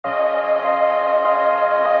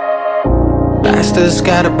master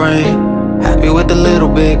scatterbrain. Happy with a little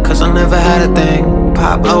bit, cause I never had a thing.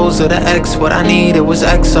 Pop O's of the X, what I needed was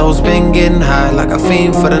XOs. Been getting high like a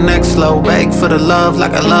fiend for the next low. Beg for the love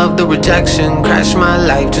like I love the rejection. Crash my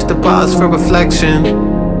life just to pause for reflection.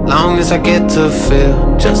 Long as I get to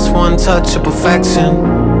feel just one touch of perfection.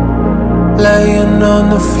 Laying on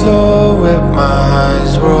the floor with my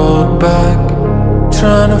eyes rolled back,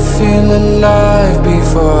 trying to feel alive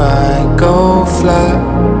before I go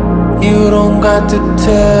flat. You don't got to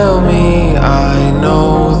tell me, I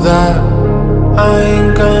know that I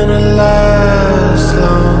ain't gonna last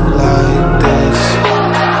long like this.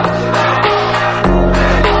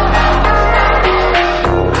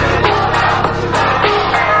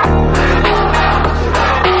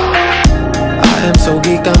 I am so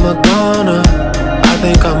geeked I'm a goner. I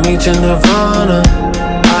think I'm reaching nirvana.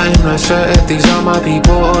 I am not sure if these are my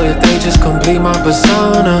people or if they just complete my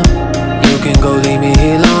persona. You can go leave me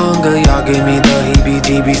here longer. Y'all give me the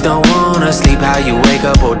heebie-jeebies, don't wanna sleep how you wake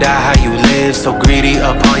up or die how you live. So greedy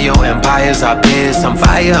upon your empires I piss. I'm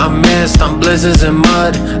fire, I'm mist, I'm blizzards and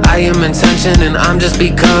mud. I am intention and I'm just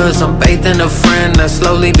because. I'm faith in a friend that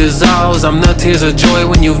slowly dissolves. I'm the tears of joy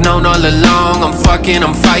when you've known all along. I'm fucking,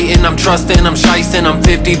 I'm fighting, I'm trusting, I'm shysting. I'm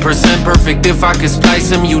 50% perfect if I could splice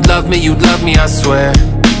him. You'd love me, I swear.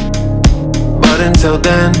 But until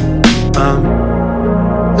then, I'm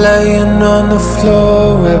laying on the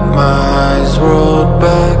floor with my eyes rolled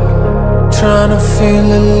back, trying to feel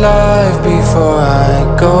alive before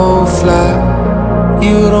I go flat.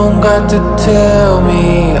 You don't got to tell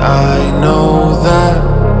me, I know that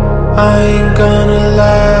I ain't gonna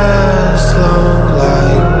lie.